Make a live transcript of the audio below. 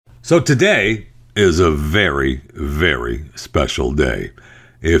So today is a very, very special day.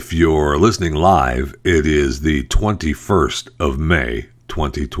 If you're listening live, it is the 21st of May,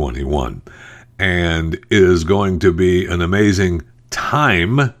 2021. And it is going to be an amazing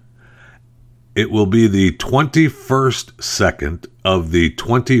time. It will be the 21st second of the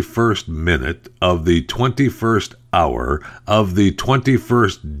 21st minute of the 21st hour of the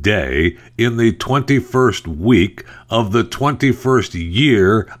 21st day in the 21st week of the 21st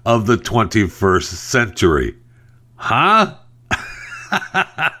year of the 21st century. Huh?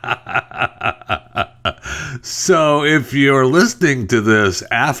 So if you're listening to this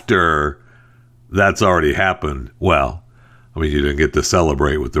after that's already happened, well, I mean, you didn't get to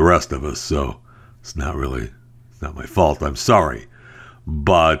celebrate with the rest of us, so it's not my fault. I'm sorry.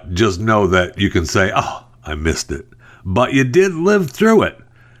 But just know that you can say, oh, I missed it. But you did live through it.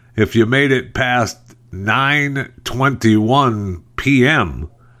 If you made it past 9:21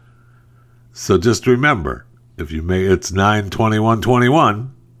 p.m. So just remember, if you made it's 9:21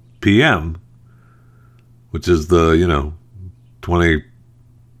 p.m., which is the,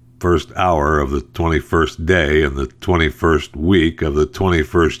 21st hour of the 21st day and the 21st week of the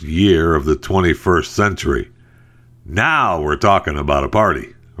 21st year of the 21st century. Now we're talking about a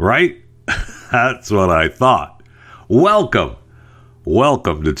party, right? That's what I thought. Welcome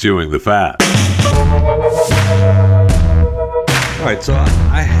to Chewing the Fat. All right, so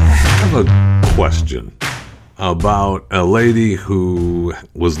I have a question about a lady who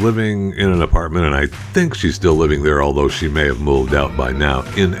was living in an apartment, and I think she's still living there, although she may have moved out by now,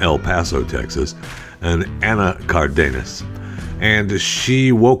 in El Paso, Texas, and Ana Cardenas. And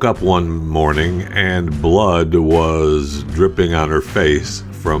she woke up one morning and blood was dripping on her face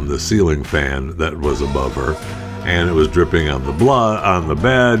from the ceiling fan that was above her, and it was dripping on the blood on the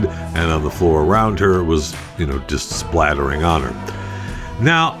bed and on the floor around her. It was, just splattering on her.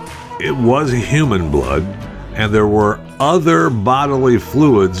 Now, it was human blood, and there were other bodily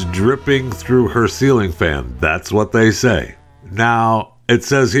fluids dripping through her ceiling fan. That's what they say. Now, it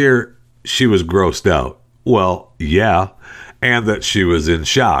says here she was grossed out. Well, yeah, and that she was in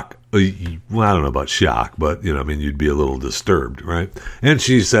shock. Well, I don't know about shock, but, you'd be a little disturbed, right? And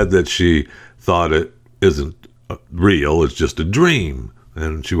she said that she thought it isn't real, it's just a dream,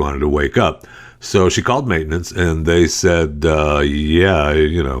 and she wanted to wake up. So she called maintenance, and they said, are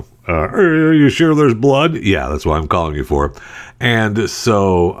you sure there's blood? Yeah, that's what I'm calling you for. And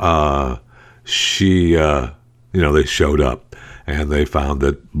so she, they showed up, and they found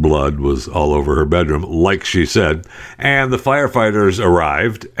that blood was all over her bedroom, like she said. And the firefighters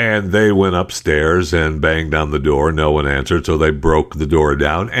arrived, and they went upstairs and banged on the door. No one answered, so they broke the door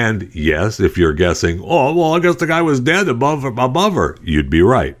down. And yes, if you're guessing, oh, well, I guess the guy was dead above her, you'd be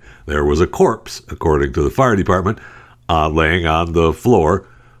right. There was a corpse, according to the fire department, laying on the floor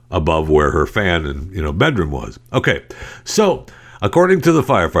above where her fan and, bedroom was. Okay, so according to the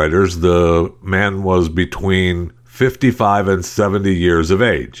firefighters, the man was between 55 and 70 years of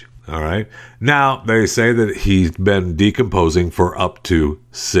age. All right. Now, they say that he's been decomposing for up to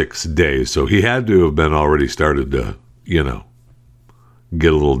 6 days. So he had to have been already started to, get a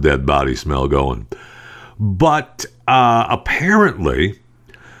little dead body smell going. But apparently,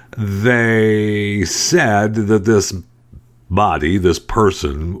 they said that this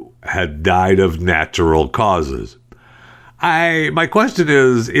person, had died of natural causes. My question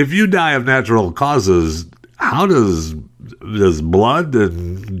is, if you die of natural causes, how does blood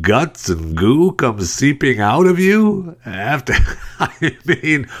and guts and goo come seeping out of you?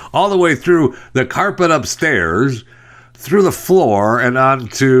 All the way through the carpet upstairs, through the floor, and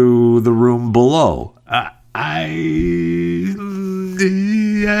onto the room below. I'd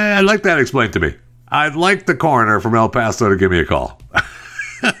like that explained to me. I'd like the coroner from El Paso to give me a call.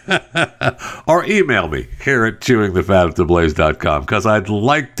 Or email me here at chewingthefatattheblaze.com, because I'd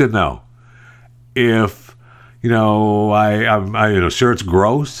like to know if, I'm sure it's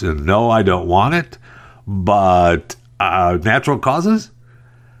gross, and no, I don't want it, but natural causes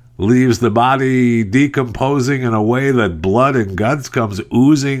leaves the body decomposing in a way that blood and guts comes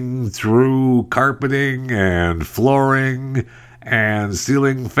oozing through carpeting and flooring and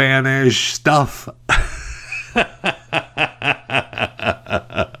ceiling fan-ish stuff.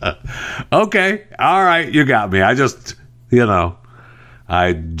 Okay, all right, you got me. I just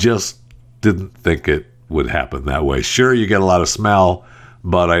didn't think it would happen that way. Sure, you get a lot of smell,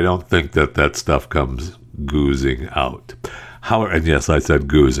 but I don't think that stuff comes goozing out. And yes, I said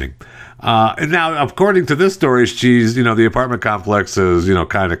goozing. And now, according to this story, she's, the apartment complex is,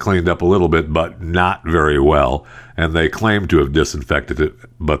 kind of cleaned up a little bit, but not very well. And they claim to have disinfected it,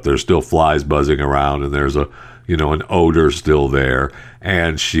 but there's still flies buzzing around, and there's a an odor still there.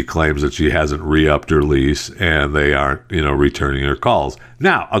 And she claims that she hasn't re-upped her lease and they aren't, returning her calls.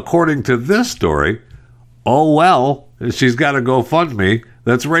 Now, according to this story, oh well, she's got a GoFundMe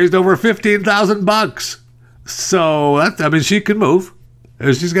that's raised over $15,000. So, she can move.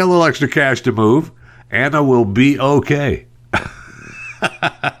 She's got a little extra cash to move. Anna will be okay.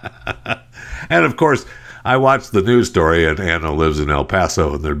 And of course, I watched the news story, and Anna lives in El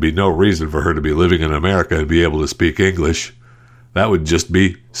Paso, and there'd be no reason for her to be living in America and be able to speak English. That would just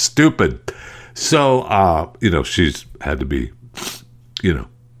be stupid. So, she's had to be,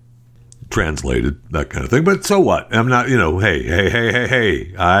 translated, that kind of thing. But so what? I'm not,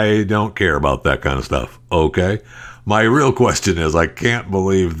 hey, I don't care about that kind of stuff, okay? My real question is, I can't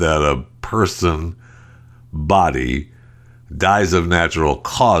believe that a person body dies of natural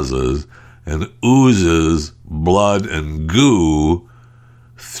causes and oozes blood and goo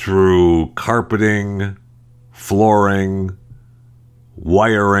through carpeting, flooring,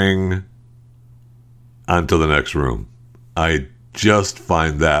 wiring onto the next room. I just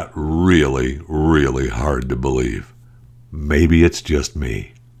find that really, really hard to believe. Maybe it's just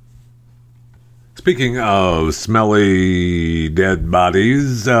me. Speaking of smelly dead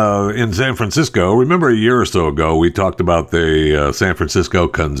bodies, in San Francisco, remember a year or so ago, we talked about the San Francisco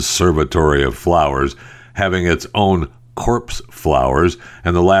Conservatory of Flowers having its own corpse flowers,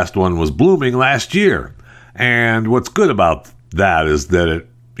 and the last one was blooming last year. And what's good about that is that it,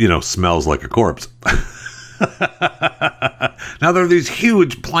 smells like a corpse. Now, there are these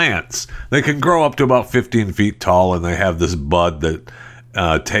huge plants. They can grow up to about 15 feet tall, and they have this bud that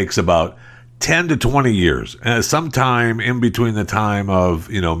takes about 10 to 20 years, sometime in between the time of,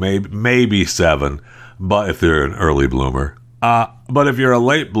 maybe 7, but if they're an early bloomer. But if you're a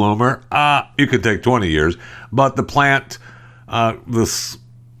late bloomer, you could take 20 years. But the plant, this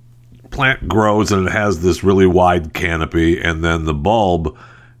plant grows and it has this really wide canopy, and then the bulb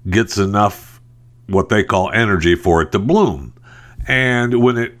gets enough what they call energy for it to bloom. And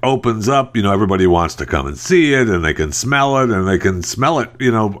when it opens up, everybody wants to come and see it, and they can smell it, and they can smell it,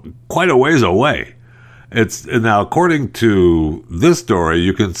 quite a ways away. Now, according to this story,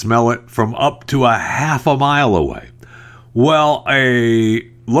 you can smell it from up to a half a mile away. Well, a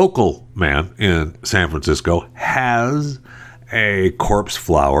local man in San Francisco has a corpse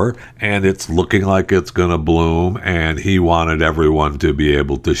flower, and it's looking like it's going to bloom, and he wanted everyone to be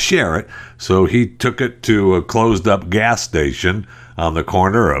able to share it. So he took it to a closed-up gas station on the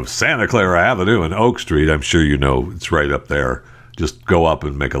corner of Santa Clara Avenue and Oak Street. I'm sure it's right up there. Just go up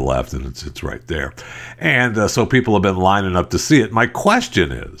and make a left, and it's right there. And so people have been lining up to see it. My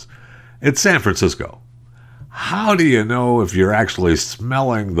question is, it's San Francisco. How do you know if you're actually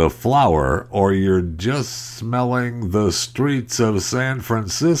smelling the flower or you're just smelling the streets of San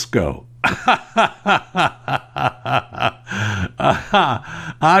Francisco? How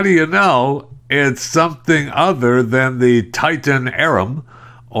do you know it's something other than the Titan arum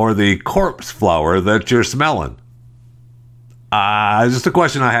or the corpse flower that you're smelling? Just a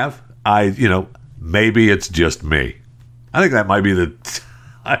question I have. Maybe it's just me. I think that might be the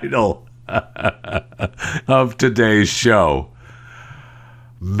title of today's show.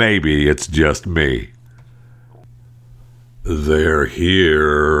 Maybe it's just me. They're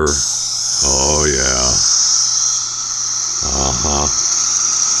here. Oh, yeah. Uh-huh.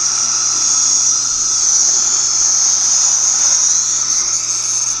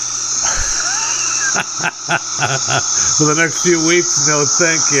 For the next few weeks, no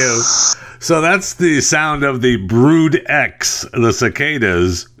thank you. So that's the sound of the Brood X, the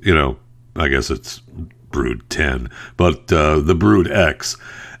cicadas, I guess it's Brood 10, but the Brood X,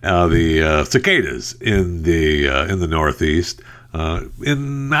 the cicadas in the Northeast,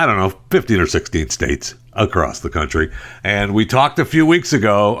 in 15 or 16 states across the country. And we talked a few weeks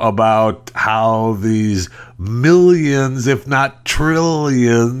ago about how these millions, if not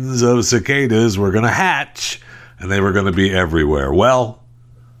trillions, of cicadas were going to hatch, and they were going to be everywhere. Well,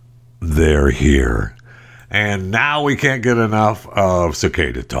 they're here. And now we can't get enough of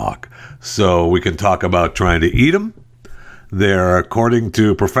cicada talk. So we can talk about trying to eat them. They're, according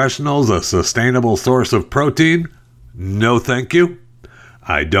to professionals, a sustainable source of protein. No thank you.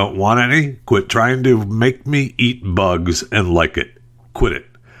 I don't want any. Quit trying to make me eat bugs and like it. Quit it.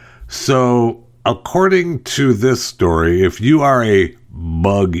 So, according to this story, if you are a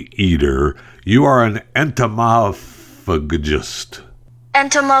bug eater, you are an entomophagist.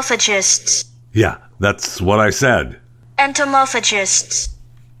 Entomophagists. Yeah, that's what I said. Entomophagists.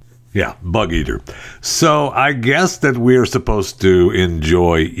 Yeah, bug eater. So I guess that we're supposed to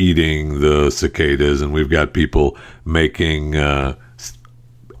enjoy eating the cicadas, and we've got people making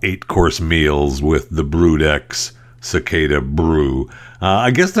 8-course meals with the Brood X cicada brew.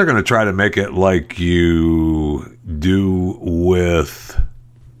 I guess they're going to try to make it like you do with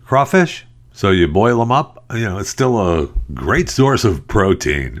crawfish. So you boil them up. It's still a great source of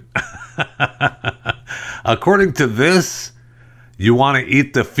protein. According to this, you want to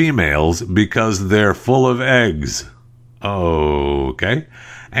eat the females because they're full of eggs. Okay.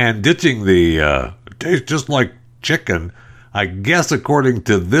 And ditching the tastes just like chicken, I guess according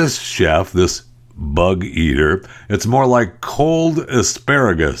to this chef, this bug eater, it's more like cold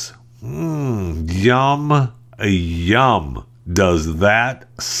asparagus. Yum, yum. Does that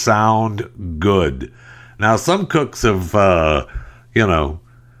sound good? Now, some cooks have,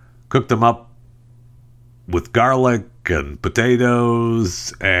 cooked them up with garlic and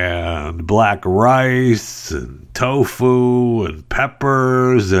potatoes and black rice and tofu and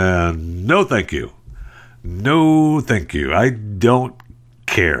peppers, and no thank you. No thank you. I don't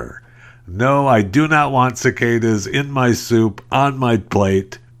care. No, I do not want cicadas in my soup, on my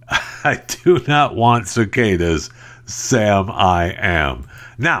plate. I do not want cicadas. Sam, I am.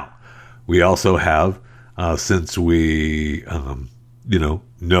 Now, we also have, since we,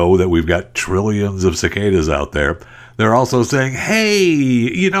 know that we've got trillions of cicadas out there, they're also saying, hey,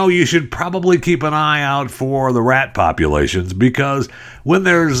 you should probably keep an eye out for the rat populations, because when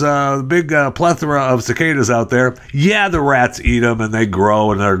there's a big plethora of cicadas out there, yeah, the rats eat them and they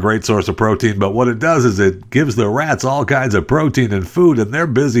grow and they're a great source of protein. But what it does is it gives the rats all kinds of protein and food, and they're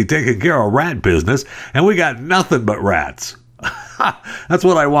busy taking care of rat business, and we got nothing but rats. That's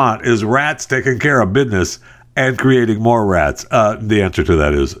what I want, is rats taking care of business and creating more rats. The answer to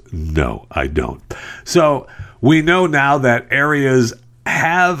that is no, I don't. So we know now that areas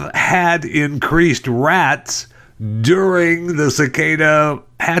have had increased rats during the cicada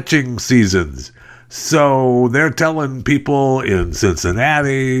hatching seasons. So they're telling people in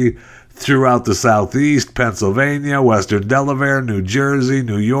Cincinnati, throughout the Southeast, Pennsylvania, Western Delaware, New Jersey,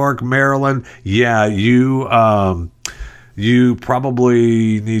 New York, Maryland, yeah, you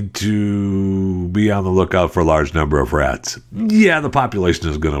probably need to be on the lookout for a large number of rats. Yeah, the population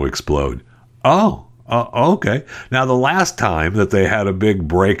is going to explode. Oh, okay. Now, the last time that they had a big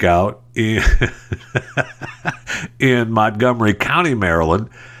breakout in Montgomery County, Maryland,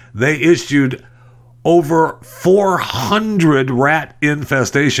 they issued over 400 rat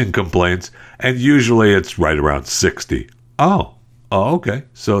infestation complaints, and usually it's right around 60. Oh, okay.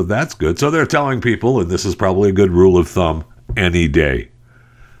 So that's good. So they're telling people, and this is probably a good rule of thumb, any day,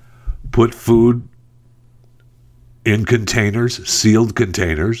 put food in containers, sealed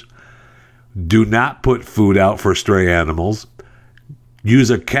containers. Do not put food out for stray animals. Use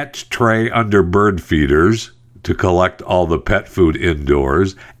a catch tray under bird feeders to collect all the pet food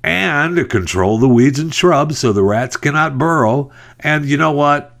indoors, and control the weeds and shrubs so the rats cannot burrow. And you know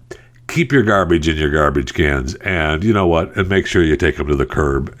what? Keep your garbage in your garbage cans, and you know what? And make sure you take them to the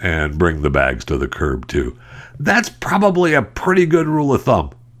curb and bring the bags to the curb too. That's probably a pretty good rule of thumb,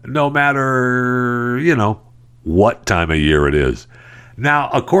 no matter, what time of year it is.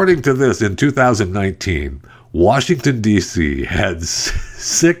 Now, according to this, in 2019, Washington, D.C. had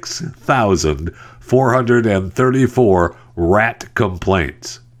 6,434 rat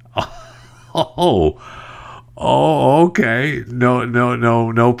complaints. Oh, okay.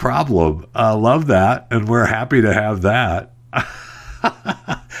 No problem. I love that, and we're happy to have that.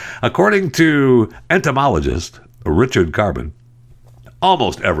 According to entomologist Richard Carbon,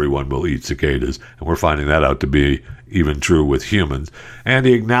 almost everyone will eat cicadas, and we're finding that out to be even true with humans. And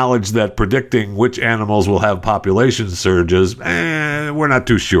he acknowledged that predicting which animals will have population surges, we're not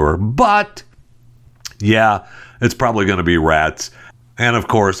too sure. But, yeah, it's probably going to be rats. And, of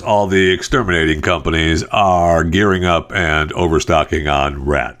course, all the exterminating companies are gearing up and overstocking on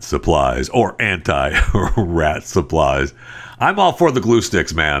rat supplies, or anti-rat supplies. I'm all for the glue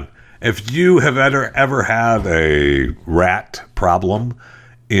sticks, man. If you have ever had a rat problem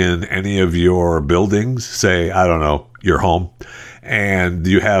in any of your buildings, say, I don't know, your home, and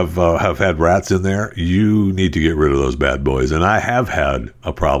you have had rats in there, you need to get rid of those bad boys. And I have had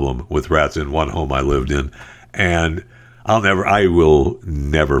a problem with rats in one home I lived in, and I will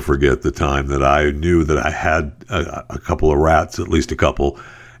never forget the time that I knew that I had a couple of rats, at least a couple,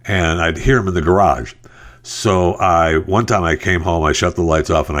 and I'd hear them in the garage. So one time I came home, I shut the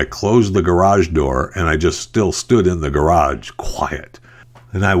lights off, and I closed the garage door, and I just still stood in the garage, quiet.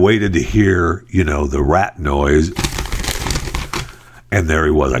 And I waited to hear, the rat noise. And there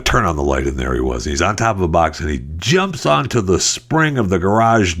he was. I turn on the light, and there he was. He's on top of a box, and he jumps onto the spring of the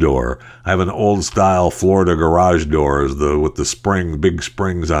garage door. I have an old-style Florida garage door with the big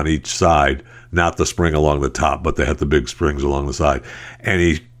springs on each side. Not the spring along the top, but they had the big springs along the side. And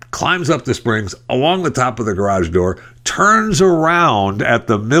he climbs up the springs along the top of the garage door, turns around at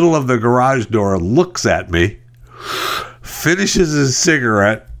the middle of the garage door, looks at me, finishes his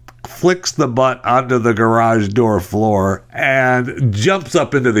cigarette, flicks the butt onto the garage door floor, and jumps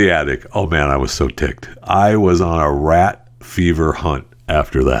up into the attic. Oh man, I was so ticked. I was on a rat fever hunt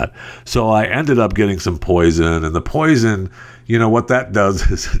after that. So I ended up getting some poison, and the poison, you know, what that does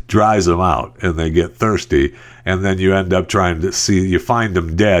is it dries them out and they get thirsty, and then you end up you find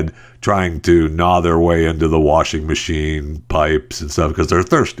them dead trying to gnaw their way into the washing machine pipes and stuff because they're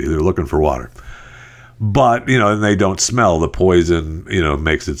thirsty. They're looking for water. But, you know, and they don't smell. The poison, you know,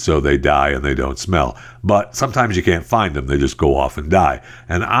 makes it so they die and they don't smell. But sometimes you can't find them. They just go off and die.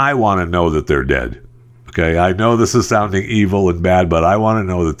 And I want to know that they're dead. Okay, I know this is sounding evil and bad, but I want to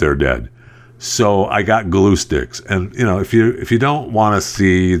know that they're dead. So I got glue sticks. And, you know, if you don't want to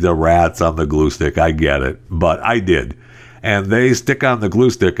see the rats on the glue stick, I get it. But I did. And they stick on the glue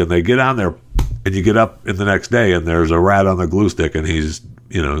stick and they get on there, and you get up in the next day and there's a rat on the glue stick and he's,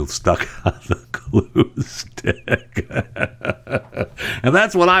 you know, stuck on the glue stick. And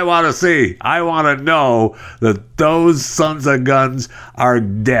that's what I want to see. I want to know that those sons of guns are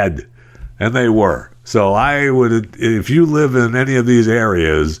dead. And they were. So I would, if you live in any of these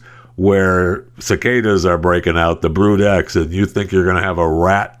areas where cicadas are breaking out, the Brood X, and you think you're going to have a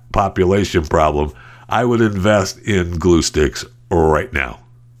rat population problem, I would invest in glue sticks right now.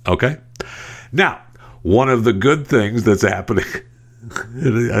 Okay? Now, one of the good things that's happening,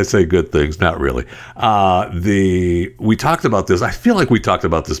 I say good things, not really. We talked about this. I feel like we talked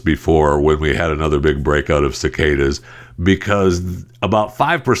about this before when we had another big breakout of cicadas, because about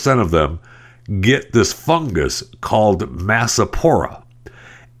 5% of them get this fungus called Massapora.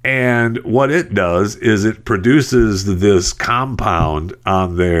 And what it does is it produces this compound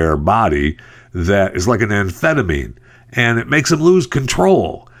on their body that is like an amphetamine, and it makes them lose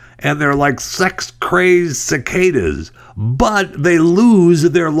control. And they're like sex-crazed cicadas, but they lose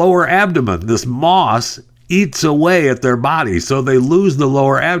their lower abdomen. This moss eats away at their body, so they lose the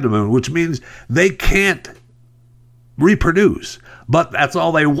lower abdomen, which means they can't reproduce. But that's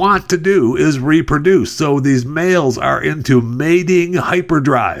all they want to do is reproduce. So these males are into mating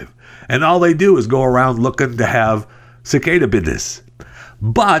hyperdrive, and all they do is go around looking to have cicada business.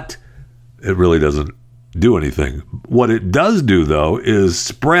 But it really doesn't do anything. What it does do, though, is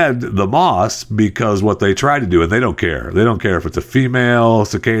spread the moss, because what they try to do, and they don't care. They don't care if it's a female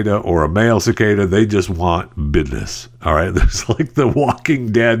cicada or a male cicada. They just want business. All right? There's like the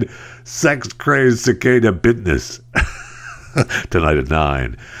Walking Dead sex-crazed cicada business tonight at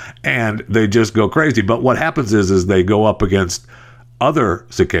 9. And they just go crazy. But what happens is they go up against other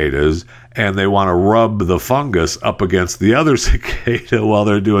cicadas, and they want to rub the fungus up against the other cicada while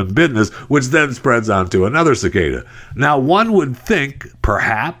they're doing business, which then spreads onto another cicada. Now, one would think,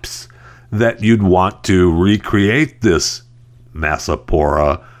 perhaps, that you'd want to recreate this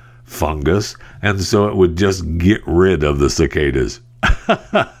Massapora fungus, and so it would just get rid of the cicadas.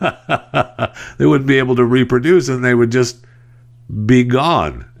 They wouldn't be able to reproduce, and they would just be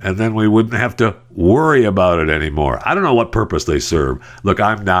gone, and then we wouldn't have to worry about it anymore. I don't know what purpose they serve. Look,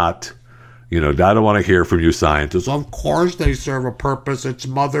 I'm not, I don't want to hear from you scientists. Of course they serve a purpose. It's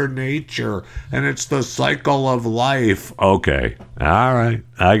Mother Nature, and it's the cycle of life. Okay, all right,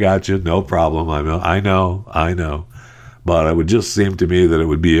 I got you. No problem. I know. But it would just seem to me that it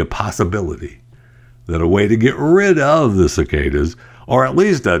would be a possibility that a way to get rid of the cicadas, or at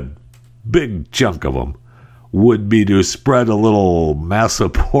least a big chunk of them, would be to spread a little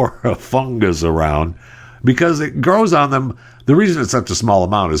Massapora fungus around, because it grows on them. The reason it's such a small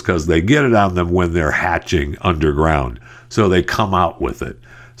amount is because they get it on them when they're hatching underground. So they come out with it.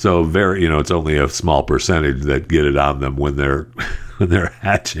 So it's only a small percentage that get it on them when they're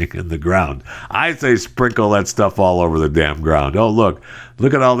hatching in the ground. I say sprinkle that stuff all over the damn ground. Oh, look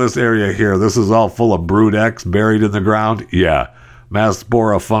at all this area here. This is all full of Brood X buried in the ground. Yeah.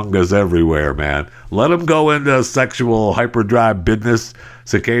 Massapora fungus everywhere, man. Let them go into sexual hyperdrive business.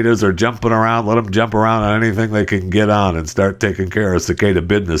 Cicadas are jumping around. Let them jump around on anything they can get on and start taking care of cicada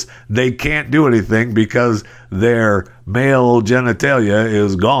business. They can't do anything because their male genitalia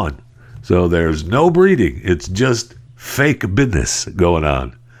is gone. So there's no breeding. It's just fake business going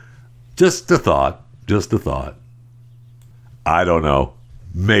on. Just a thought. I don't know.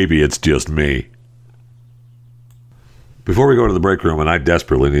 Maybe it's just me. Before we go to the break room, and I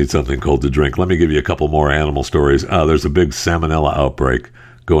desperately need something cold to drink, let me give you a couple more animal stories. There's a big salmonella outbreak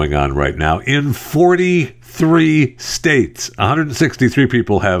going on right now in 43 states. 163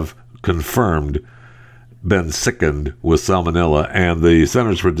 people have confirmed been sickened with salmonella, and the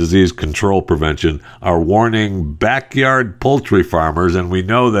Centers for Disease Control Prevention are warning backyard poultry farmers, and we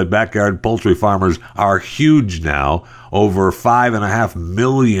know that backyard poultry farmers are huge now. Over 5.5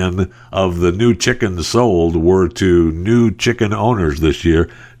 million of the new chickens sold were to new chicken owners this year.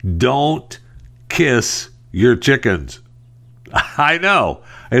 Don't kiss your chickens. I know,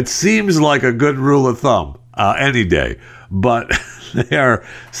 it seems like a good rule of thumb any day, but they are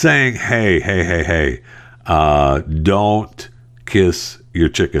saying, hey, don't kiss your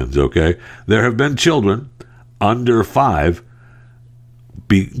chickens, okay? There have been children under 5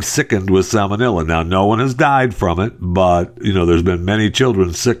 be sickened with salmonella. Now, no one has died from it, but, there's been many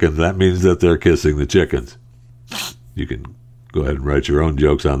children sickened. That means that they're kissing the chickens. You can go ahead and write your own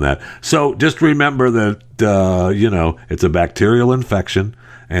jokes on that. So just remember that, it's a bacterial infection,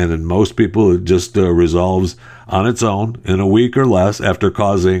 and in most people, it just resolves on its own in a week or less after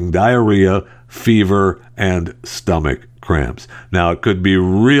causing diarrhea, fever, and stomach cramps. Now, it could be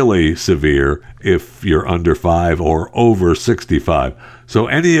really severe if you're under 5 or over 65. So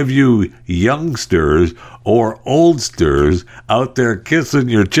any of you youngsters or oldsters out there kissing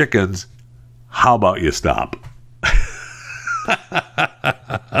your chickens, how about you stop?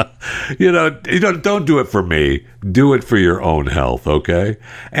 Don't do it for me. Do it for your own health, okay?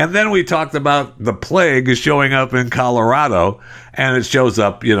 And then we talked about the plague showing up in Colorado, and it shows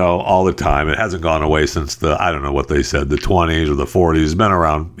up, all the time. It hasn't gone away since I don't know what they said, the 20s or the 40s. It's been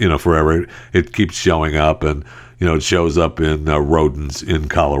around, forever. It keeps showing up, and, it shows up in rodents in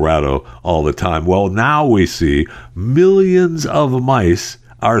Colorado all the time. Well, now we see millions of mice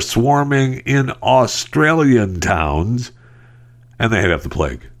are swarming in Australian towns, and they have the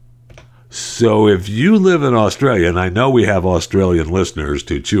plague. So if you live in Australia, and I know we have Australian listeners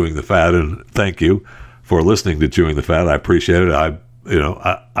to Chewing the Fat, and thank you for listening to Chewing the Fat. I appreciate it. I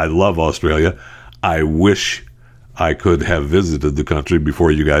love Australia. I wish I could have visited the country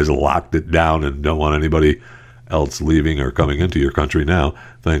before you guys locked it down, and don't want anybody else leaving or coming into your country now,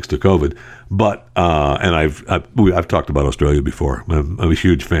 thanks to COVID. But and I've talked about Australia before. I'm a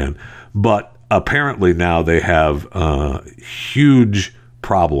huge fan. But apparently now they have a huge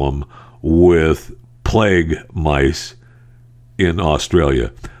problem with plague mice in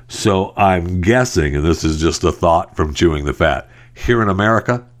Australia. So I'm guessing, and this is just a thought from Chewing the Fat, here in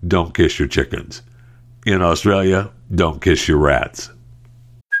America, don't kiss your chickens. In Australia, don't kiss your rats.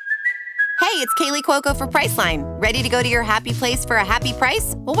 Hey, it's Kaylee Cuoco for Priceline. Ready to go to your happy place for a happy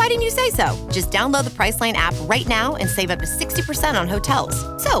price? Well, why didn't you say so? Just download the Priceline app right now and save up to 60% on hotels.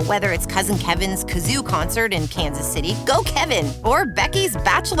 So whether it's Cousin Kevin's Kazoo Concert in Kansas City, go Kevin, or Becky's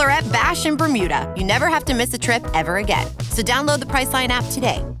Bachelorette Bash in Bermuda, you never have to miss a trip ever again. So download the Priceline app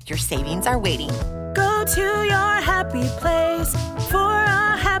today. Your savings are waiting. Go to your happy place for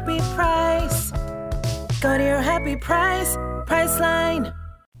a happy price. Go to your happy price, Priceline.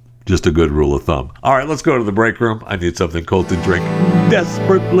 Just a good rule of thumb. All right, let's go to the break room. I need something cold to drink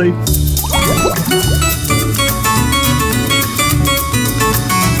desperately.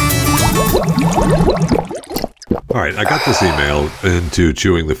 All right, I got this email into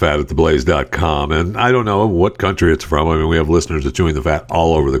chewingthefat@theblaze.com, and I don't know what country it's from. I mean, we have listeners of Chewing the Fat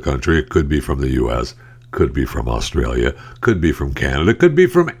all over the country. It could be from the U.S., could be from Australia, could be from Canada, could be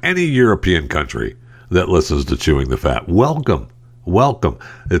from any European country that listens to Chewing the Fat. Welcome.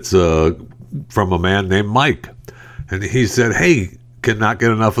 It's from a man named Mike. And he said, hey, cannot get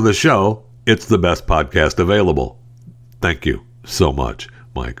enough of the show. It's the best podcast available. Thank you so much,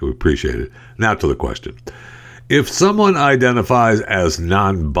 Mike. We appreciate it. Now to the question. If someone identifies as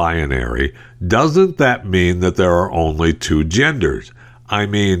non-binary, doesn't that mean that there are only 2 genders? I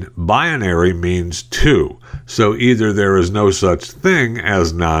mean, binary means 2. So either there is no such thing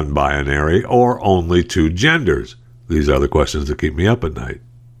as non-binary or only 2 genders. These are the questions that keep me up at night.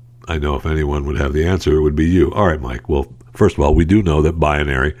 I know if anyone would have the answer, it would be you. All right, Mike. Well, first of all, we do know that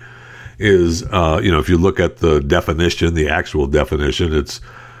binary is, if you look at the definition, the actual definition, it's,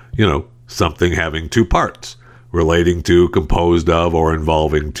 something having 2 parts, relating to, composed of, or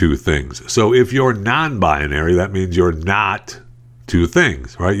involving 2 things. So if you're non-binary, that means you're not 2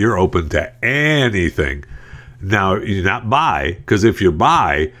 things, right? You're open to anything. Now, you're not bi, because if you're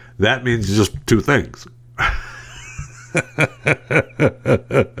bi, that means just 2 things.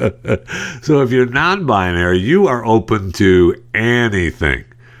 So if you're non-binary, you are open to anything.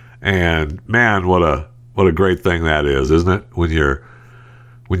 And man, what a great thing that is, isn't it? When you're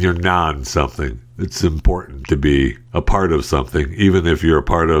non-something, it's important to be a part of something, even if you're a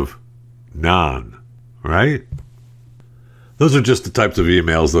part of non, right? Those are just the types of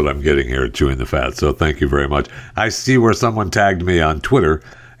emails that I'm getting here at Chewing the Fat, so thank you very much. I see where someone tagged me on Twitter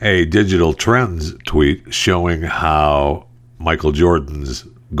a digital trends tweet showing how Michael Jordan's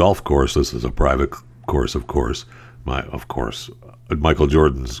golf course, this is a private course, of course, Michael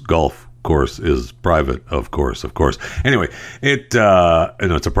Jordan's golf course is private, of course. Anyway, it's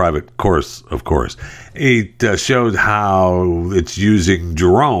a private course, of course. It showed how it's using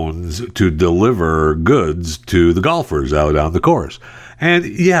drones to deliver goods to the golfers out on the course. And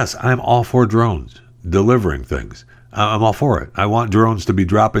yes, I'm all for drones delivering things. I'm all for it. I want drones to be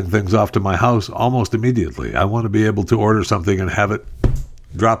dropping things off to my house almost immediately. I want to be able to order something and have it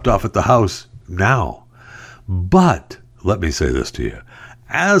dropped off at the house now. But let me say this to you.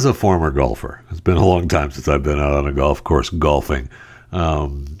 As a former golfer, it's been a long time since I've been out on a golf course golfing,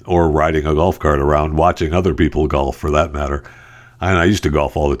 or riding a golf cart around, watching other people golf for that matter. And I used to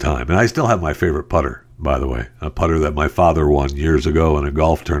golf all the time. And I still have my favorite putter, by the way, a putter that my father won years ago in a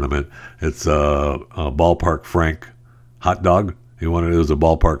golf tournament. It's a Ballpark Frank hot dog. He won it. It was a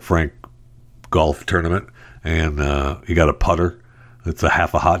Ballpark Frank golf tournament. And he got a putter. It's a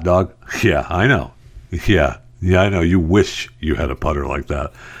half a hot dog. Yeah, I know. Yeah, I know. You wish you had a putter like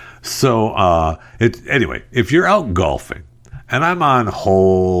that. So, anyway, if you're out golfing, and I'm on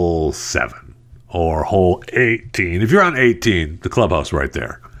hole 7 or hole 18, if you're on 18, the clubhouse right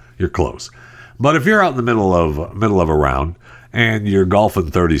there, you're close. But if you're out in the middle of a round and you're golfing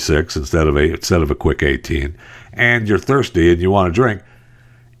 36 instead of a quick 18, and you're thirsty and you want to drink,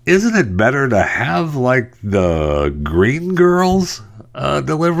 isn't it better to have like the green girls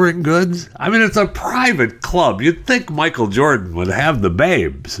delivering goods? I mean, it's a private club. You'd think Michael Jordan would have the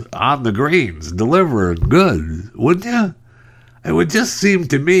babes on the greens delivering goods, wouldn't you? It would just seem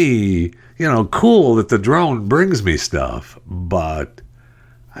to me, cool that the drone brings me stuff, but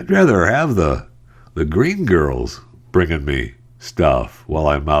I'd rather have the green girls bringing me stuff while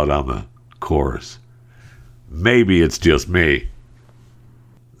I'm out on the course. Maybe it's just me.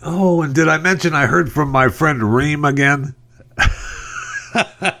 Oh, and did I mention I heard from my friend Reem again?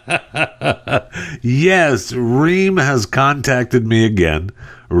 Yes, Reem has contacted me again.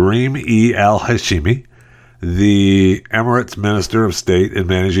 Reem E. Al-Hashimi, the Emirates Minister of State and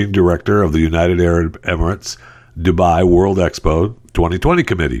Managing Director of the United Arab Emirates Dubai World Expo 2020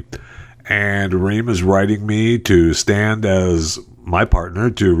 Committee. And Reem is writing me to stand as my partner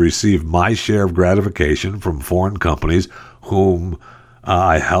to receive my share of gratification from foreign companies whom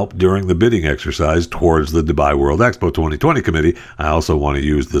I helped during the bidding exercise towards the Dubai World Expo 2020 Committee. I also want to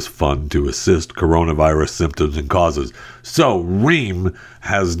use this fund to assist coronavirus symptoms and causes. So Reem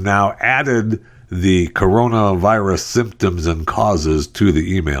has now added the coronavirus symptoms and causes to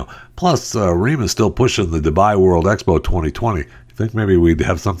the email. Plus, Reem is still pushing the Dubai World Expo 2020. You think maybe we'd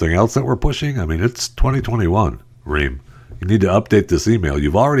have something else that we're pushing? I mean, it's 2021, Reem. You need to update this email.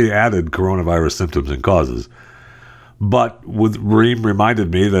 You've already added coronavirus symptoms and causes. But Reem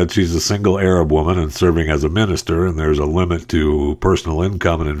reminded me that she's a single Arab woman and serving as a minister, and there's a limit to personal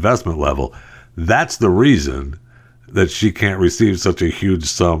income and investment level. That's the reason that she can't receive such a huge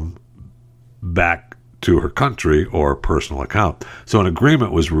sum back to her country or personal account. So an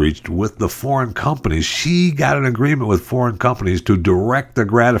agreement was reached with the foreign companies. She got an agreement with foreign companies to direct the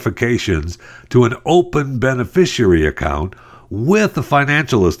gratifications to an open beneficiary account with a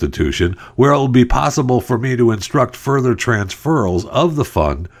financial institution where it will be possible for me to instruct further transfers of the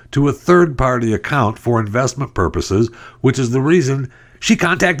fund to a third-party account for investment purposes, which is the reason she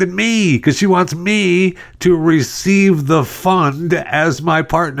contacted me, because she wants me to receive the fund as my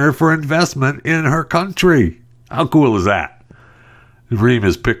partner for investment in her country. How cool is that? Reem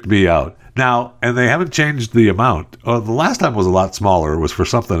has picked me out. Now, and they haven't changed the amount. The last time was a lot smaller. It was for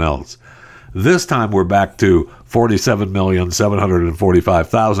something else. This time we're back to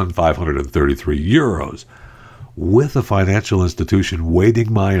 47,745,533 euros, with a financial institution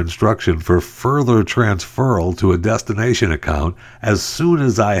waiting my instruction for further transferal to a destination account as soon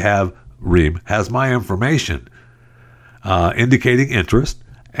as Reem has my information indicating interest,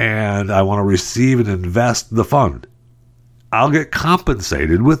 and I want to receive and invest the fund. I'll get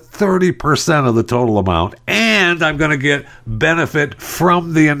compensated with 30% of the total amount, and I'm going to get benefit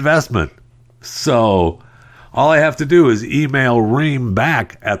from the investment. So all I have to do is email Reem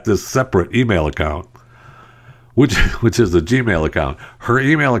back at this separate email account, which is a Gmail account. Her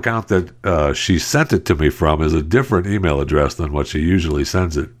email account that she sent it to me from is a different email address than what she usually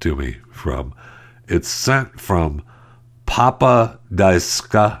sends it to me from. It's sent from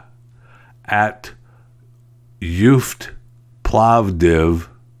papadaiska at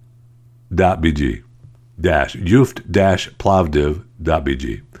yuft-plavdiv.bg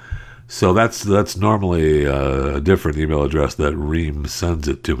yuft-plavdiv.bg. So that's normally a different email address that Reem sends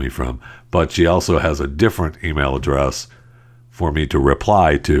it to me from. But she also has a different email address for me to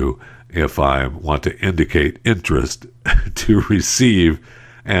reply to if I want to indicate interest to receive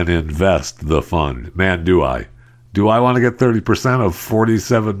and invest the fund. Man, do I. Do I want to get 30% of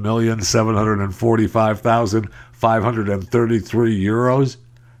 47,745,533 euros?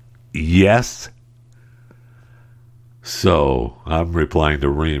 Yes. So I'm replying to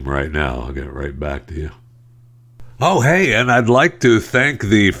Reem right now. I'll get right back to you. Oh, hey, and I'd like to thank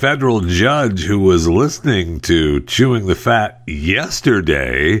the federal judge who was listening to Chewing the Fat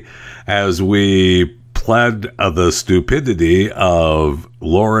yesterday as we pled the stupidity of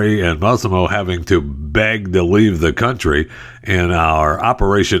Lori and Massimo having to beg to leave the country in our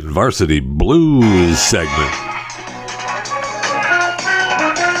Operation Varsity Blues segment.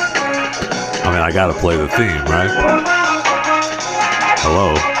 I mean, I gotta play the theme, right?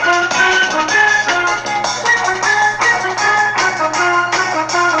 Hello?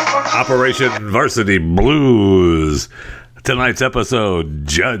 Operation Varsity Blues. Tonight's episode,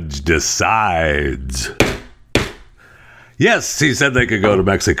 Judge Decides. Yes, he said they could go to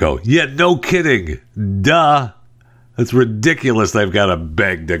Mexico. Yeah, no kidding. Duh. It's ridiculous they've got to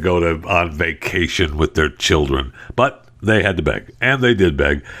beg to go on vacation with their children. But they had to beg, and they did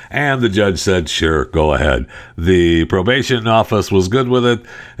beg, and the judge said, sure, go ahead. The probation office was good with it,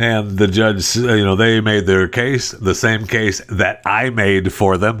 and the judge, they made their case, the same case that I made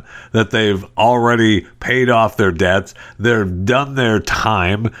for them, that they've already paid off their debts, they've done their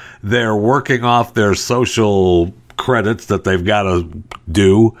time, they're working off their social credits that they've got to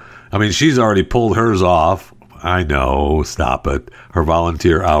do. I mean, she's already pulled hers off. I know, stop it. Her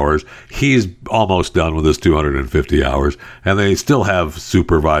volunteer hours. He's almost done with his 250 hours, and they still have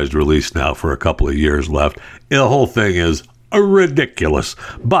supervised release now for a couple of years left. The whole thing is ridiculous.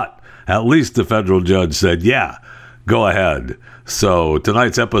 But at least the federal judge said, yeah, go ahead. So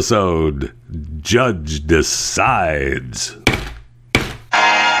tonight's episode, Judge Decides.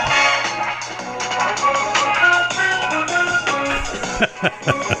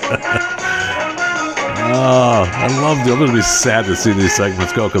 Oh, I'm going to be sad to see these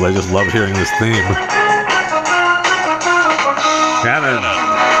segments go because I just love hearing this theme. Cannon.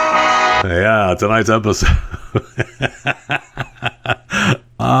 Yeah, tonight's episode.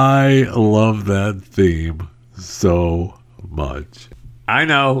 I love that theme so much. I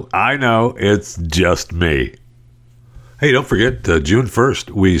know, it's just me. Hey, don't forget, June 1st,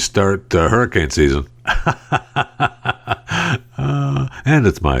 we start hurricane season. And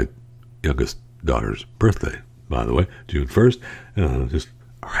it's my youngest daughter's birthday, by the way, June 1st. Just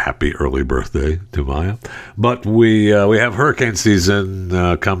a happy early birthday to Maya. But we have hurricane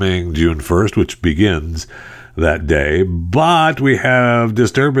season coming June 1st, which begins that day. But we have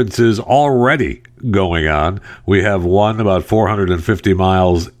disturbances already going on. We have one about 450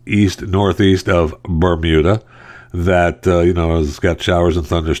 miles east-northeast of Bermuda that, has got showers and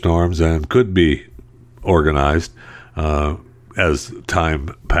thunderstorms and could be organized as time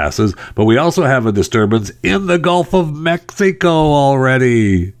passes. But we also have a disturbance in the Gulf of Mexico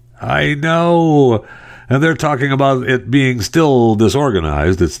already. I know. And they're talking about it being still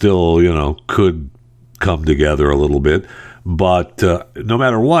disorganized. It still, could come together a little bit. But no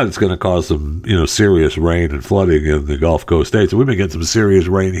matter what, it's going to cause some, serious rain and flooding in the Gulf Coast states. And we've been getting some serious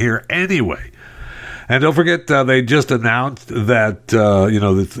rain here anyway. And don't forget, they just announced that,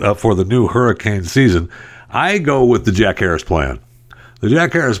 for the new hurricane season, I go with the Jack Harris plan. The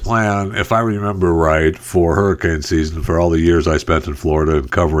Jack Harris plan, if I remember right, for hurricane season, for all the years I spent in Florida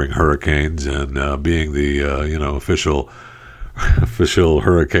and covering hurricanes and being the, official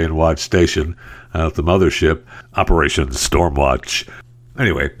hurricane watch station at the mothership, Operation Stormwatch.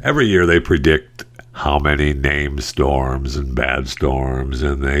 Anyway, every year they predict how many named storms and bad storms,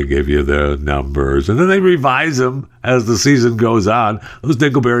 and they give you the numbers, and then they revise them as the season goes on. Those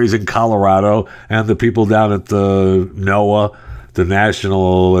dingleberries in Colorado and the people down at the NOAA, the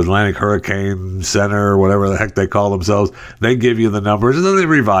National Atlantic Hurricane Center, whatever the heck they call themselves, they give you the numbers, and then they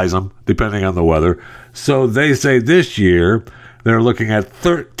revise them depending on the weather. So they say this year they're looking at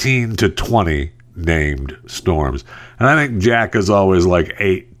 13 to 20 named storms. And I think Jack is always like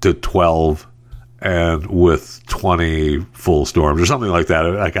 8 to 12 and with 20 full storms or something like that.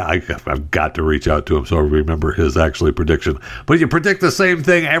 I've got to reach out to him so I remember his actually prediction. But you predict the same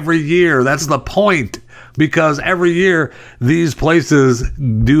thing every year. That's the point. Because every year these places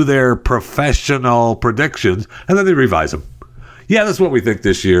do their professional predictions and then they revise them. Yeah, that's what we think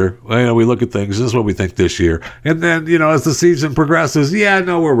this year. We look at things. This is what we think this year. And then, as the season progresses,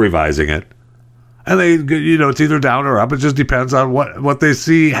 we're revising it. And they, it's either down or up. It just depends on what they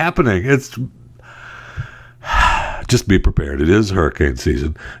see happening. It's just be prepared. It is hurricane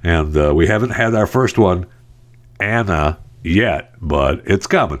season. And we haven't had our first one, Anna, yet, but it's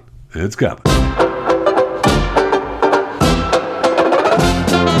coming. It's coming.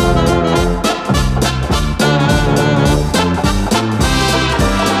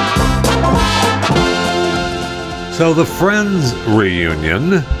 So the Friends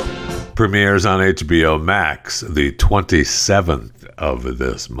reunion premieres on HBO Max the 27th of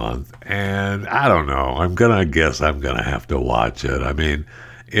this month. And I don't know. I'm going to have to watch it. I mean,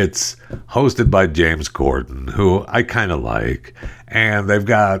 it's hosted by James Corden, who I kind of like. And they've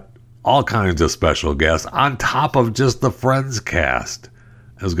got all kinds of special guests on top of just the Friends cast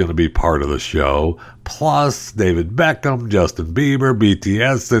is going to be part of the show. Plus David Beckham, Justin Bieber,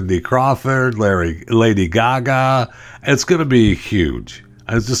 BTS, Cindy Crawford, Lady Gaga. It's going to be huge.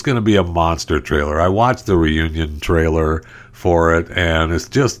 It's just going to be a monster trailer. I watched the reunion trailer for it, and it's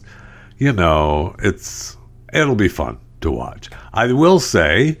just, it'll be fun to watch. I will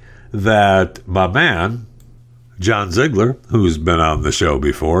say that my man, John Ziegler, who's been on the show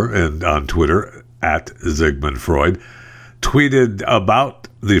before and on Twitter at Zygmunt Freud, tweeted about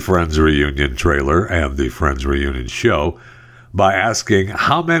the Friends reunion trailer and the Friends reunion show by asking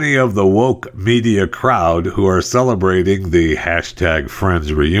how many of the woke media crowd who are celebrating the hashtag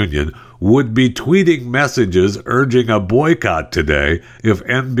Friends reunion would be tweeting messages urging a boycott today if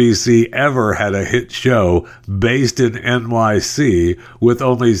NBC ever had a hit show based in NYC with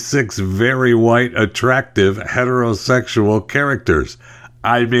only 6 very white, attractive, heterosexual characters.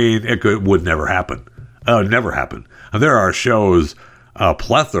 I mean, would never happen. Never happen. There are shows, a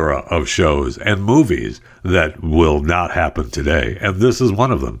plethora of shows and movies that will not happen today, and this is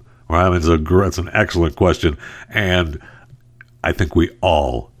one of them. Right? I mean, it's an excellent question, and I think we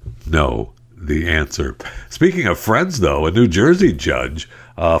all know the answer. Speaking of Friends, though, a New Jersey judge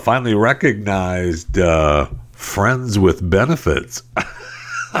finally recognized friends with benefits.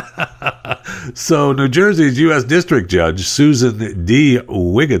 So New Jersey's U.S. District Judge Susan D.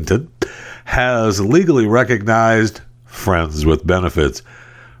 Wigginton has legally recognized friends with benefits,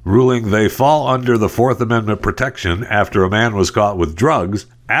 ruling they fall under the Fourth Amendment protection after a man was caught with drugs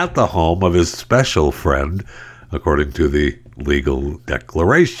at the home of his special friend, according to the legal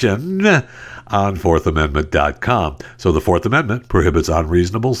declaration on fourthamendment.com. So the Fourth Amendment prohibits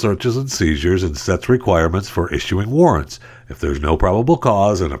unreasonable searches and seizures and sets requirements for issuing warrants. If there's no probable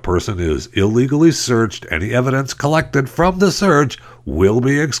cause and a person is illegally searched, any evidence collected from the search will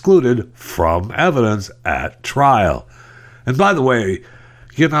be excluded from evidence at trial. And by the way,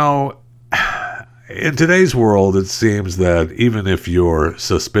 in today's world, it seems that even if you're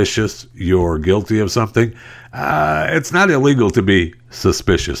suspicious, you're guilty of something, it's not illegal to be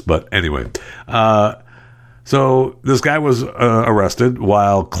suspicious. But anyway, so this guy was arrested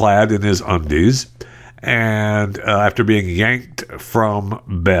while clad in his undies, and after being yanked from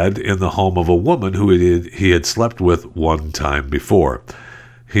bed in the home of a woman who he had slept with one time before.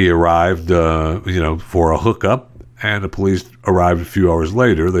 He arrived, for a hookup, and the police arrived a few hours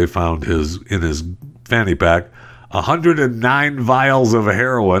later. They found in his fanny pack 109 vials of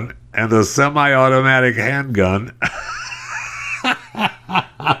heroin and a semi-automatic handgun.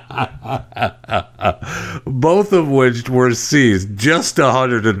 Both of which were seized. Just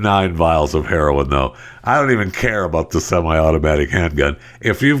 109 vials of heroin, though. I don't even care about the semi-automatic handgun.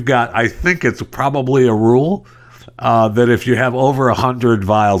 If you've got, I think it's probably a rule that if you have over 100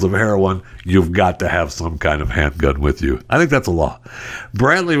 vials of heroin, you've got to have some kind of handgun with you. I think that's a law.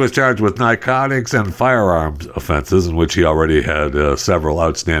 Brantley was charged with narcotics and firearms offenses, in which he already had several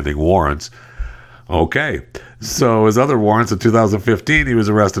outstanding warrants. Okay, so his other warrants in 2015, he was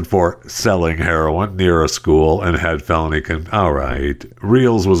arrested for selling heroin near a school and had felony all right.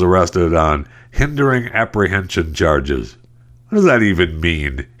 Reels was arrested on hindering apprehension charges. What does that even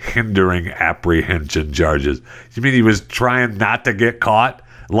mean, hindering apprehension charges? You mean he was trying not to get caught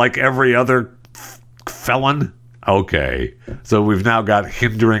like every other felon? Okay, so we've now got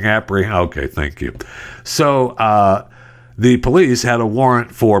hindering apprehension. Okay, thank you. So the police had a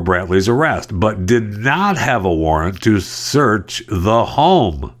warrant for Brantley's arrest, but did not have a warrant to search the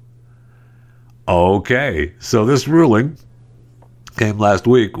home. Okay, so this ruling came last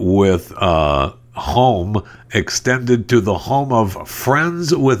week with home extended to the home of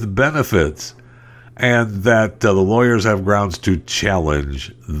friends with benefits, and that the lawyers have grounds to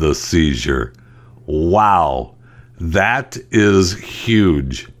challenge the seizure. Wow, that is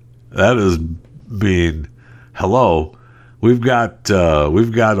huge. That is being, hello, we've got a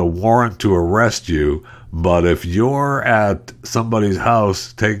warrant to arrest you, but if you're at somebody's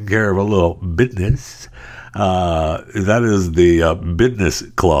house taking care of a little business, that is the business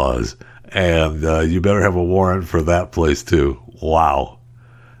clause. And you better have a warrant for that place, too. Wow.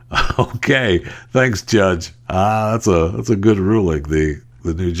 Okay, thanks, Judge. That's a good ruling. The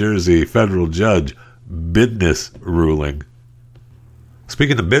New Jersey federal judge business ruling.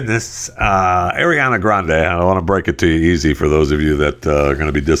 Speaking of business, Ariana Grande, I want to break it to you easy for those of you that are going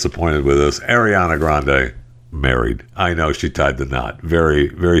to be disappointed with this. Ariana Grande married. I know she tied the knot. Very,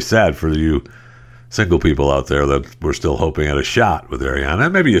 very sad for you single people out there that were still hoping at a shot with Ariana.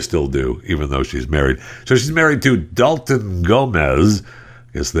 And maybe you still do, even though she's married. So she's married to Dalton Gomez.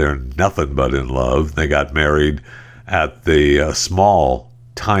 I guess they're nothing but in love. They got married at the small,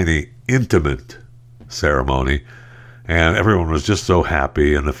 tiny, intimate ceremony. And everyone was just so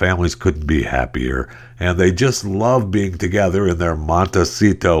happy, and the families couldn't be happier. And they just love being together in their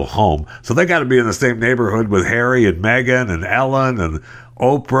Montecito home. So they got to be in the same neighborhood with Harry and Meghan and Ellen and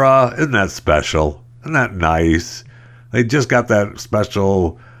Oprah. Isn't that special? Isn't that nice? They just got that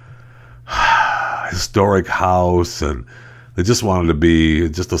special historic house, and they just wanted to be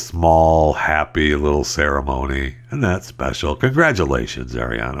just a small, happy little ceremony. Isn't that special? Congratulations,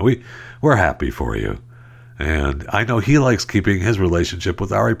 Ariana. We're happy for you. And I know he likes keeping his relationship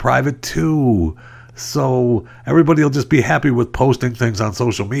with Ari private too. So everybody will just be happy with posting things on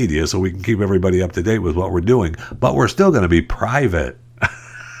social media so we can keep everybody up to date with what we're doing. But we're still going to be private.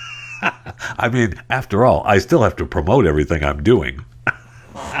 I mean, after all, I still have to promote everything I'm doing.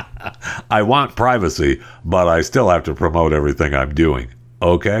 I want privacy, but I still have to promote everything I'm doing.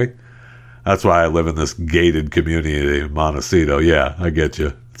 Okay? That's why I live in this gated community in Montecito. Yeah, I get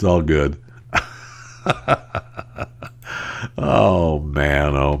you. It's all good. Oh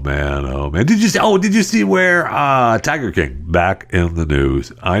man. Did you see where Tiger King back in the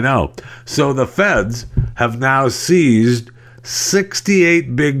news? I know. So the feds have now seized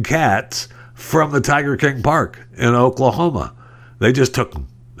 68 big cats from the Tiger King Park in Oklahoma. They just took them.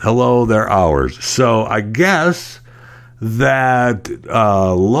 Hello, they're ours. So I guess that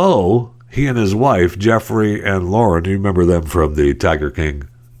Lowe, he and his wife, Jeffrey and Lauren, you remember them from the Tiger King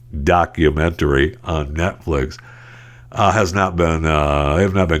documentary on Netflix, have not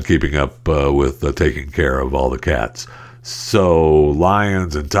been keeping up with taking care of all the cats. So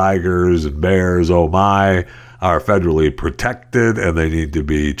lions and tigers and bears, oh my, are federally protected, and they need to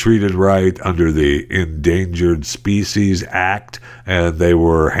be treated right under the Endangered Species Act, and they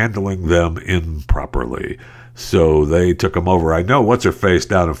were handling them improperly. So they took them over. I know what's-her-face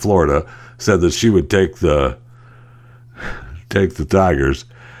down in Florida said that she would take the tigers.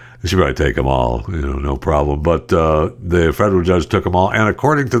 She probably take them all, no problem. But the federal judge took them all. And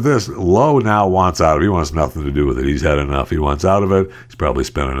according to this, Lowe now wants out of it. He wants nothing to do with it. He's had enough. He wants out of it. He's probably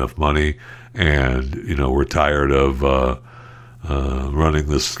spent enough money. And, we're tired of running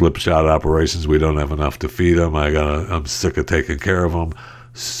the slip shot operations. We don't have enough to feed them. I'm sick of taking care of them.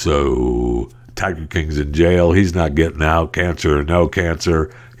 So Tiger King's in jail. He's not getting out. Cancer or no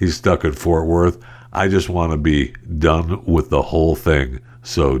cancer. He's stuck in Fort Worth. I just want to be done with the whole thing.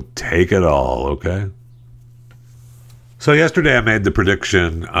 So take it all, okay? So yesterday I made the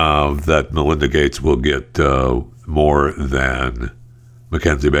prediction that Melinda Gates will get more than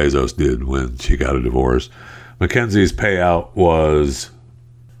Mackenzie Bezos did when she got a divorce. Mackenzie's payout was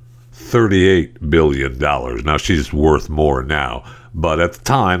 $38 billion. Now, she's worth more now. But at the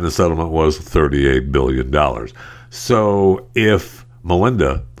time, the settlement was $38 billion. So if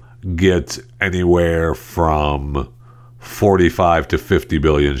Melinda gets anywhere from 45 to 50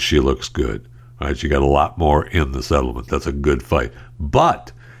 billion, she looks good. Right? She got a lot more in the settlement. That's a good fight.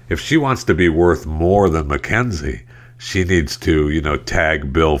 But if she wants to be worth more than Mackenzie, she needs to,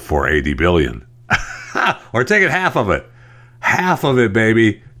 tag Bill for 80 billion. Or take it half of it. Half of it,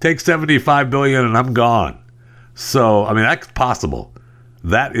 baby. Take 75 billion and I'm gone. So, that's possible.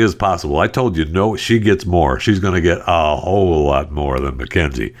 That is possible. I told you, no, she gets more. She's going to get a whole lot more than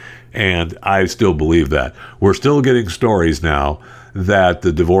Mackenzie. And I still believe that. We're still getting stories now that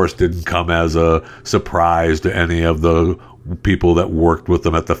the divorce didn't come as a surprise to any of the people that worked with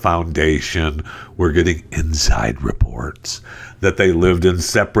them at the foundation. We're getting inside reports that they lived in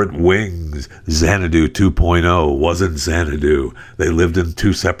separate wings. Xanadu 2.0 wasn't Xanadu. They lived in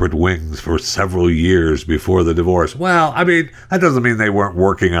two separate wings for several years before the divorce. Well, that doesn't mean they weren't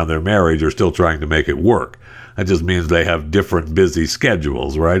working on their marriage or still trying to make it work. That just means they have different busy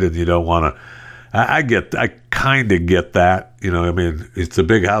schedules, right? And you don't want to... I kind of get that. It's a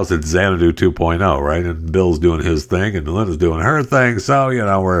big house. It's Xanadu 2.0, right? And Bill's doing his thing and Melinda's doing her thing. So,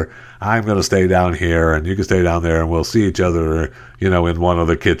 I'm going to stay down here and you can stay down there and we'll see each other, in one of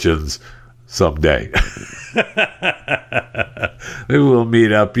the kitchens someday. Maybe we'll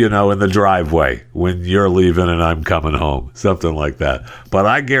meet up, in the driveway when you're leaving and I'm coming home. Something like that. But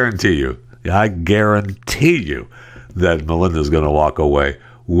I guarantee you that Melinda's going to walk away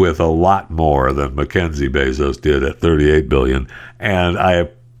with a lot more than Mackenzie Bezos did at $38 billion. And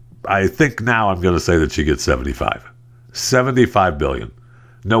I think now I'm going to say that she gets $75 billion.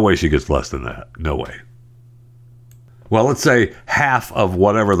 No way she gets less than that. No way. Well, let's say half of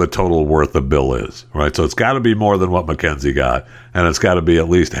whatever the total worth of Bill is, right? So it's got to be more than what Mackenzie got, and it's got to be at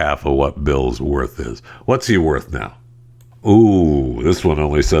least half of what Bill's worth is. What's he worth now? Ooh, this one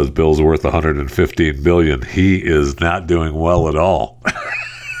only says Bill's worth $115 billion. He is not doing well at all.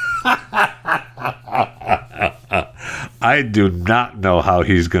 I do not know how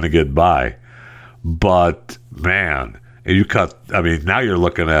he's going to get by, but man, now you're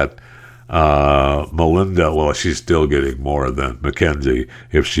looking at Melinda. Well, she's still getting more than Mackenzie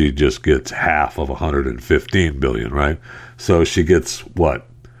if she just gets half of $115 billion, right? So she gets what,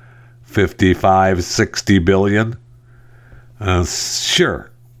 55, 60 billion?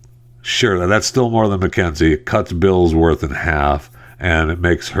 Sure. That's still more than Mackenzie. It cuts Bill's worth in half, and it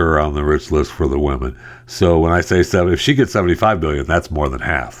makes her on the rich list for the women. So when I say if she gets $75 billion, that's more than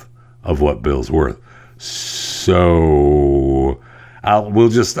half of what Bill's worth. So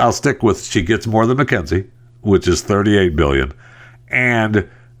I'll stick with she gets more than Mackenzie, which is $38 billion, and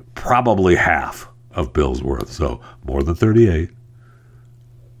probably half of Bill's worth. So more than 38,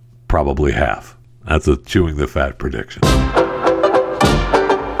 probably half. That's a chewing the fat prediction.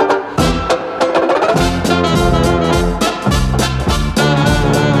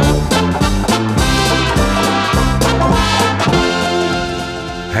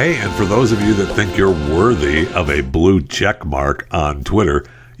 Hey, and for those of you that think you're worthy of a blue check mark on Twitter,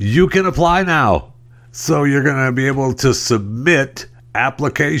 you can apply now. So you're going to be able to submit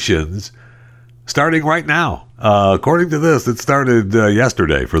applications starting right now. According to this, it started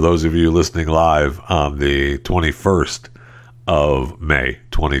yesterday for those of you listening live on the 21st of May,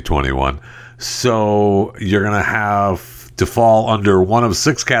 2021. So you're going to have to fall under one of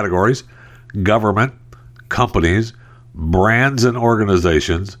 6 categories: government, companies, brands and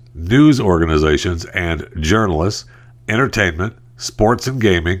organizations, news organizations and journalists, entertainment, sports and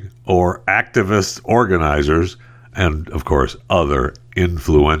gaming, or activists, organizers, and, of course, other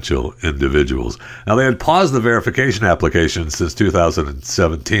influential individuals. Now, they had paused the verification application since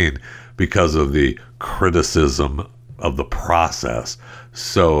 2017 because of the criticism of the process.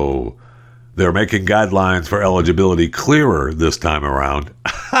 So they're making guidelines for eligibility clearer this time around.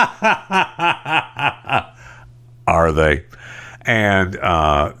 Are they? And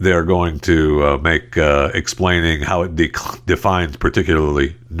they're going to make explaining how it defines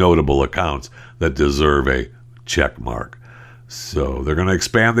particularly notable accounts that deserve a check mark. So they're going to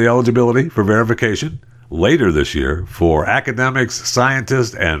expand the eligibility for verification later this year for academics,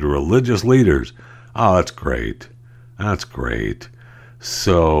 scientists, and religious leaders. Oh, that's great. That's great.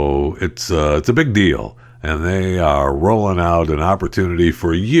 So it's a big deal, and they are rolling out an opportunity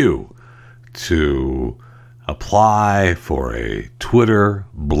for you to apply for a Twitter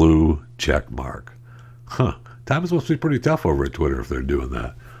blue check mark. Time is supposed to be pretty tough over at Twitter if they're doing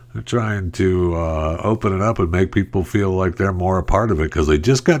that. They're trying to open it up and make people feel like they're more a part of it, because they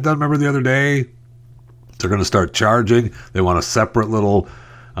just got done, remember the other day? They're going to start charging. They want a separate little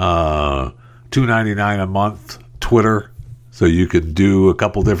 $2.99 a month Twitter so you can do a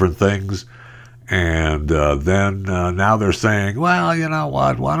couple different things. And then now they're saying, well, you know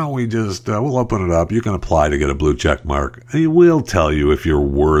what? Why don't we just, we'll open it up. You can apply to get a blue check mark. We'll tell you if you're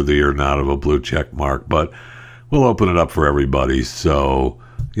worthy or not of a blue check mark, but we'll open it up for everybody. So,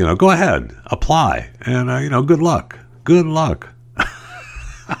 go ahead, apply. And, good luck. Good luck.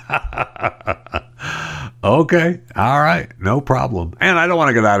 Okay. All right. No problem. And I don't want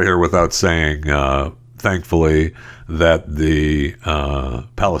to get out of here without saying, thankfully, that the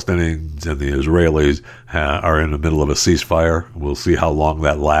Palestinians and the Israelis are in the middle of a ceasefire. We'll see how long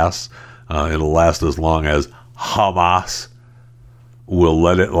that lasts. It'll last as long as Hamas will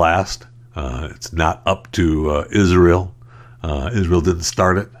let it last. It's not up to Israel. Israel didn't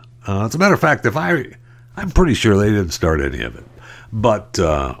start it. As a matter of fact, I'm pretty sure they didn't start any of it. But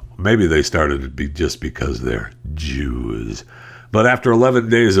maybe they started it just because they're Jews. But after 11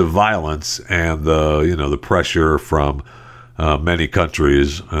 days of violence and the pressure from many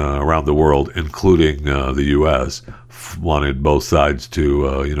countries around the world, including the U.S., wanted both sides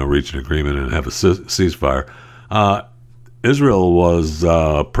to reach an agreement and have a ceasefire, Israel was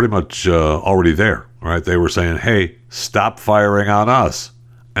pretty much already there. Right? They were saying, "Hey, stop firing on us,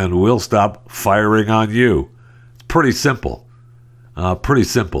 and we'll stop firing on you." It's pretty simple. Pretty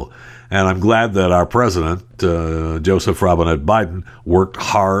simple. And I'm glad that our president, Joseph Robinette Biden, worked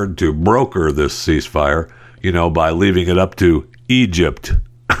hard to broker this ceasefire, by leaving it up to Egypt.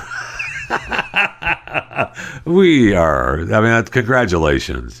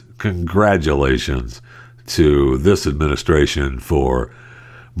 Congratulations. Congratulations to this administration for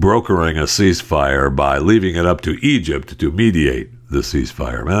brokering a ceasefire by leaving it up to Egypt to mediate the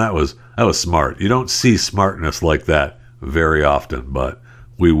ceasefire. Man, that was smart. You don't see smartness like that very often, but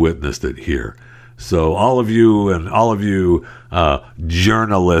we witnessed it here. So all of you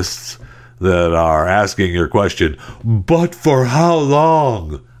journalists that are asking your question, but for how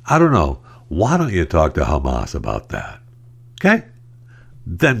long? I don't know. Why don't you talk to Hamas about that? Okay?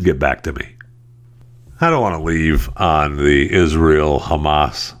 Then get back to me. I don't want to leave on the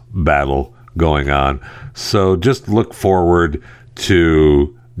Israel-Hamas battle going on. So just look forward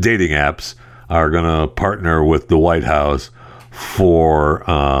to dating apps are going to partner with the White House for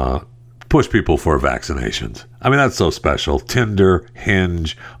push people for vaccinations. I mean, that's so special. Tinder,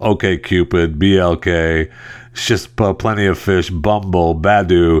 Hinge, OkCupid, BLK, just Plenty of Fish, Bumble,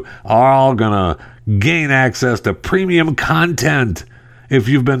 Badoo are all going to gain access to premium content if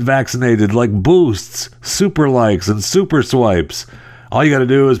you've been vaccinated, like boosts, super likes, and super swipes. All you got to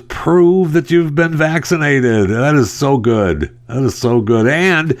do is prove that you've been vaccinated. That is so good. That is so good.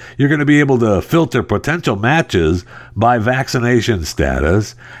 And you're going to be able to filter potential matches by vaccination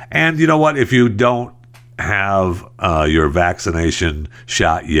status. And you know what? If you don't have your vaccination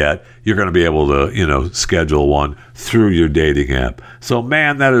shot yet, you're going to be able to, schedule one through your dating app. So,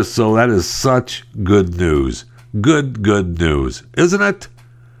 man, that is such good news. Good news, isn't it?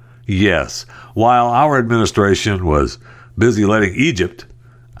 Yes. While our administration was busy letting Egypt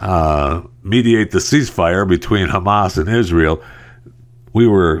mediate the ceasefire between Hamas and Israel, we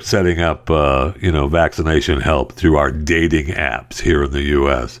were setting up, vaccination help through our dating apps here in the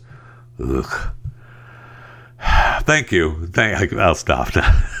U.S. Ugh. Thank you. I'll stop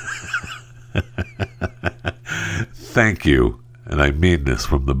now. Thank you, and I mean this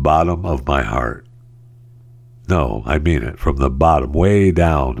from the bottom of my heart. No, I mean it from the bottom, way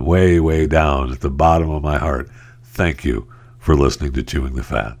down, way down at the bottom of my heart. Thank you for listening to Chewing the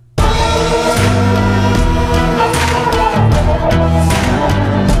Fat.